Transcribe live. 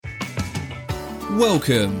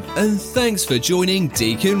Welcome, and thanks for joining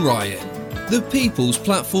Deacon Ryan, the people's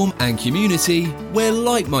platform and community where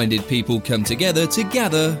like-minded people come together to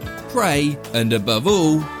gather, pray, and above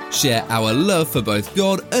all, share our love for both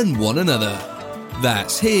God and one another.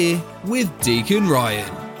 That's here with Deacon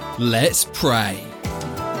Ryan. Let's pray.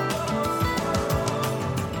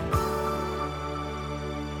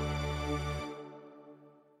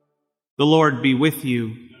 The Lord be with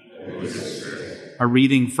you. A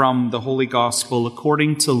reading from the Holy Gospel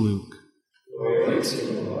according to Luke. Glory to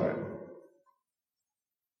you, Lord.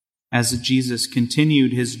 As Jesus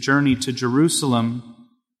continued his journey to Jerusalem,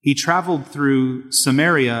 he traveled through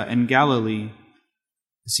Samaria and Galilee.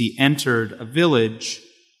 As he entered a village,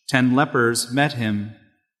 10 lepers met him.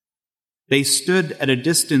 They stood at a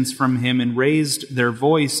distance from him and raised their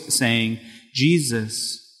voice, saying,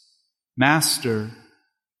 "Jesus, Master,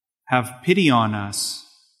 have pity on us."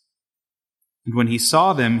 And when he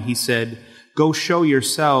saw them, he said, "Go show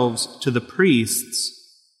yourselves to the priests."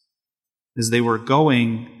 As they were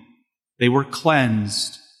going, they were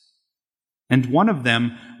cleansed. And one of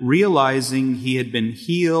them, realizing he had been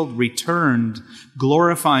healed, returned,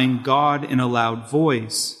 glorifying God in a loud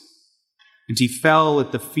voice. And he fell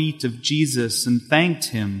at the feet of Jesus and thanked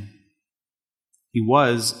him. He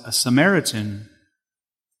was a Samaritan.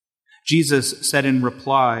 Jesus said in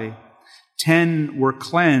reply, 10 were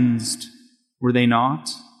cleansed, were they not?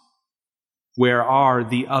 Where are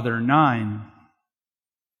the other 9?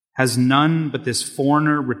 Has none but this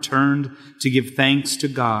foreigner returned to give thanks to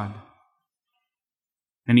God?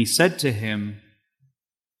 And he said to him,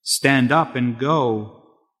 "Stand up and go.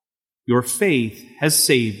 Your faith has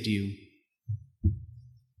saved you."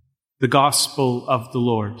 The Gospel of the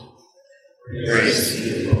Lord. Praise to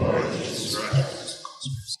you, Lord Jesus Christ.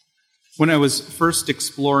 When I was first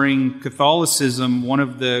exploring Catholicism, one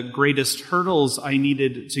of the greatest hurdles I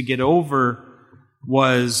needed to get over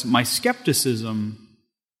was my skepticism.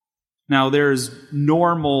 Now, there's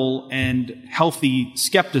normal and healthy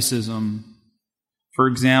skepticism. For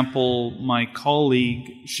example, my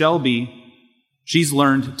colleague Shelby, she's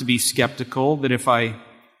learned to be skeptical that if I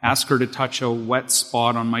ask her to touch a wet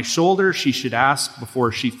spot on my shoulder, she should ask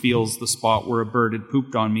before she feels the spot where a bird had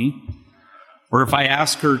pooped on me. Or if I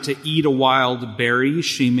ask her to eat a wild berry,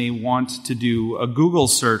 she may want to do a Google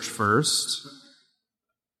search first.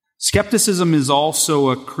 Skepticism is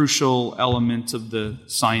also a crucial element of the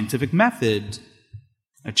scientific method,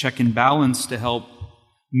 a check and balance to help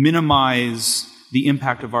minimize the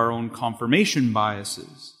impact of our own confirmation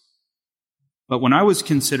biases. But when I was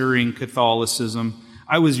considering Catholicism,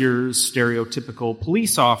 I was your stereotypical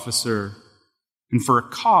police officer. And for a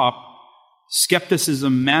cop,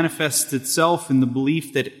 skepticism manifests itself in the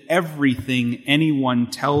belief that everything anyone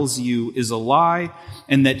tells you is a lie,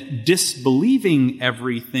 and that disbelieving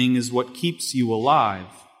everything is what keeps you alive.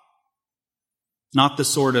 Not the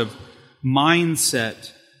sort of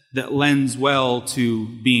mindset that lends well to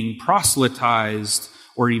being proselytized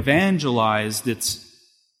or evangelized. It's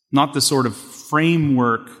not the sort of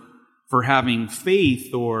framework for having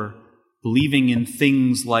faith or believing in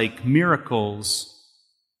things like miracles.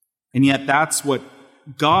 And yet that's what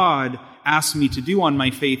God asked me to do on my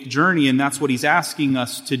faith journey, and that's what he's asking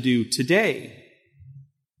us to do today.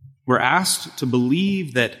 We're asked to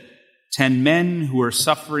believe that 10 men who are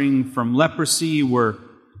suffering from leprosy were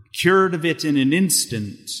cured of it in an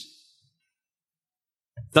instant.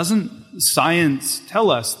 Doesn't science tell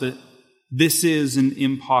us that this is an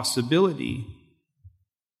impossibility?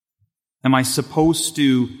 Am I supposed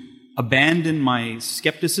to abandon my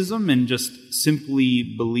skepticism and just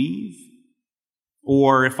simply believe?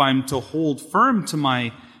 Or if I'm to hold firm to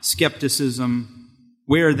my skepticism,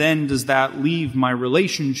 where then does that leave my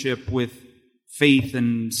relationship with faith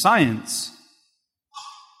and science?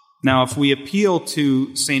 Now, if we appeal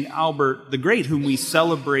to St. Albert the Great, whom we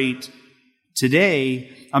celebrate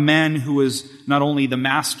today, a man who was not only the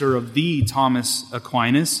master of the Thomas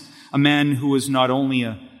Aquinas, a man who was not only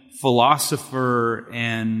a philosopher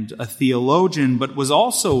and a theologian, but was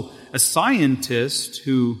also a scientist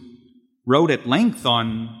who wrote at length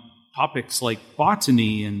on topics like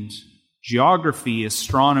botany and geography,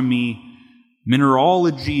 astronomy,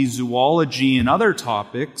 mineralogy, zoology, and other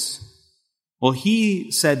topics. Well,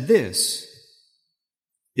 he said this: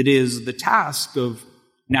 it is the task of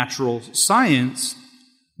natural science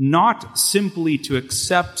not simply to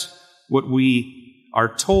accept what we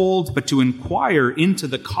are told, but to inquire into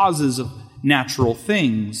the causes of natural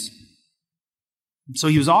things. So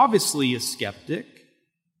he was obviously a skeptic,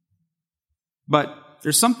 but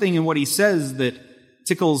there's something in what he says that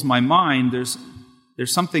tickles my mind. There's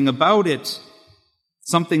something about it,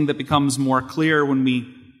 something that becomes more clear when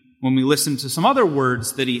we when we listen to some other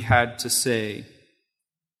words that he had to say.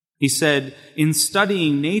 He said, in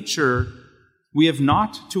studying nature, we have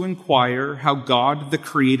not to inquire how God the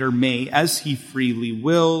Creator may, as he freely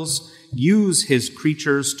wills, use his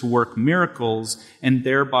creatures to work miracles and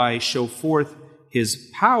thereby show forth his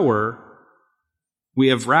power. We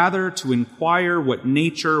have rather to inquire what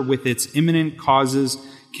nature with its immanent causes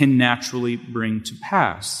can naturally bring to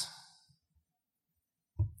pass.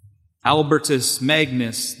 Albertus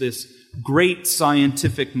Magnus, this great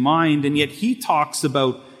scientific mind, and yet he talks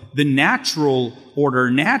about the natural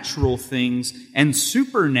order, natural things, and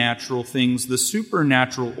supernatural things, the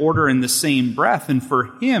supernatural order in the same breath. And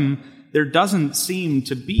for him, there doesn't seem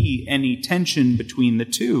to be any tension between the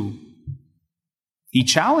two. He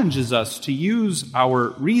challenges us to use our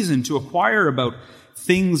reason to acquire about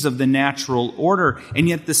things of the natural order, and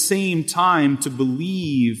yet at the same time to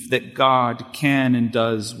believe that God can and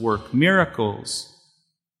does work miracles.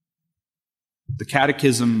 The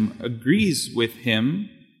Catechism agrees with him.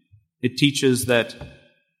 It teaches that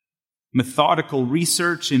methodical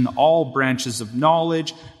research in all branches of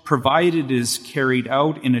knowledge, provided it is carried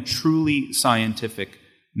out in a truly scientific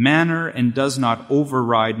manner and does not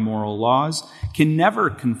override moral laws, can never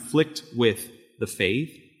conflict with the faith,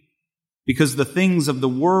 because the things of the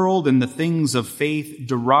world and the things of faith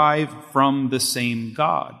derive from the same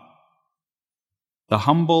God. The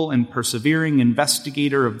humble and persevering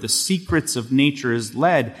investigator of the secrets of nature is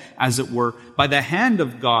led, as it were, by the hand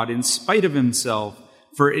of God in spite of himself,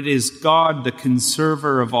 for it is God, the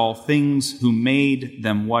conserver of all things, who made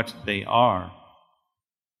them what they are.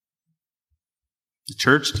 The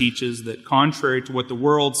Church teaches that, contrary to what the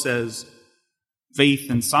world says, faith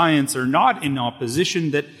and science are not in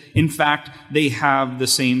opposition, that, in fact, they have the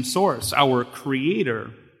same source, our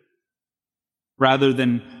Creator. Rather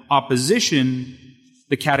than opposition,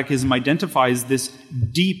 the Catechism identifies this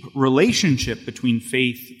deep relationship between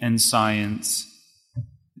faith and science.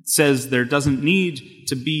 It says there doesn't need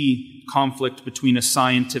to be conflict between a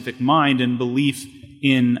scientific mind and belief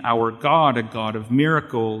in our God, a God of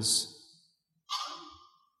miracles.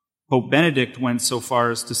 Pope Benedict went so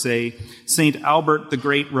far as to say, St. Albert the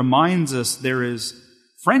Great reminds us there is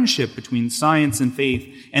friendship between science and faith,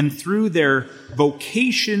 and through their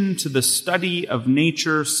vocation to the study of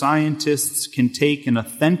nature, scientists can take an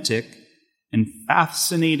authentic and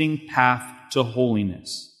fascinating path to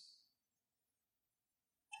holiness.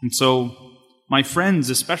 And so, my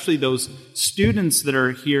friends, especially those students that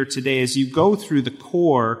are here today, as you go through the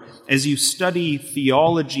core, as you study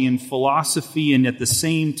theology and philosophy, and at the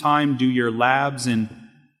same time do your labs in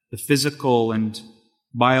the physical and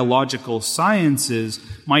biological sciences,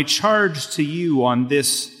 my charge to you on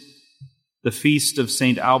this, the feast of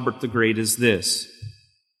St. Albert the Great, is this: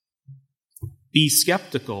 be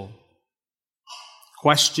skeptical.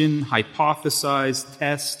 Question, hypothesize,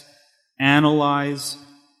 test, analyze,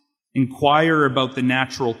 inquire about the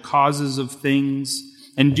natural causes of things,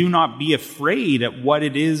 and do not be afraid at what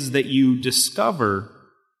it is that you discover.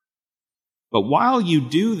 But while you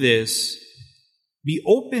do this, be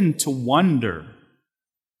open to wonder.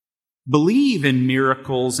 Believe in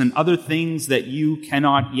miracles and other things that you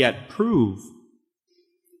cannot yet prove.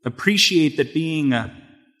 Appreciate that being a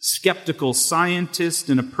skeptical scientist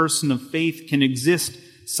and a person of faith can exist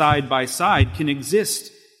side by side, can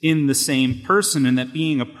exist in the same person, and that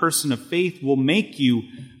being a person of faith will make you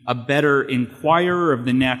a better inquirer of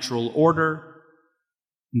the natural order.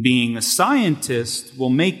 Being a scientist will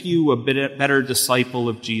make you a better disciple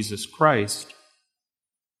of Jesus Christ.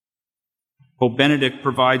 Pope Benedict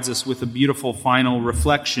provides us with a beautiful final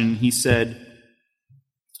reflection. He said,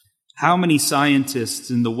 how many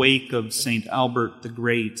scientists in the wake of St. Albert the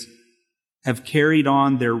Great have carried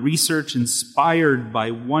on their research inspired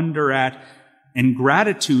by wonder at and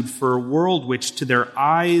gratitude for a world which to their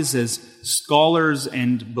eyes as scholars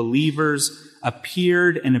and believers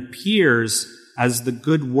appeared and appears as the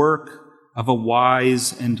good work of a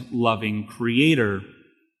wise and loving Creator.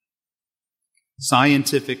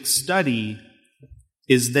 Scientific study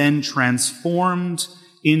is then transformed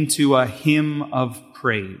into a hymn of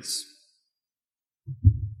praise.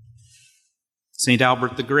 St.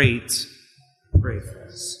 Albert the Great, pray for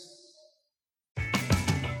us.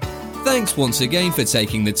 Thanks once again for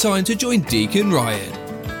taking the time to join Deacon Ryan,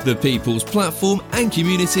 the people's platform and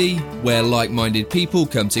community where like-minded people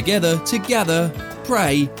come together to gather,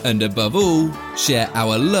 pray, and above all, share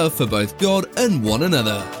our love for both God and one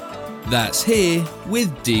another. That's here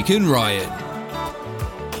with Deacon Ryan.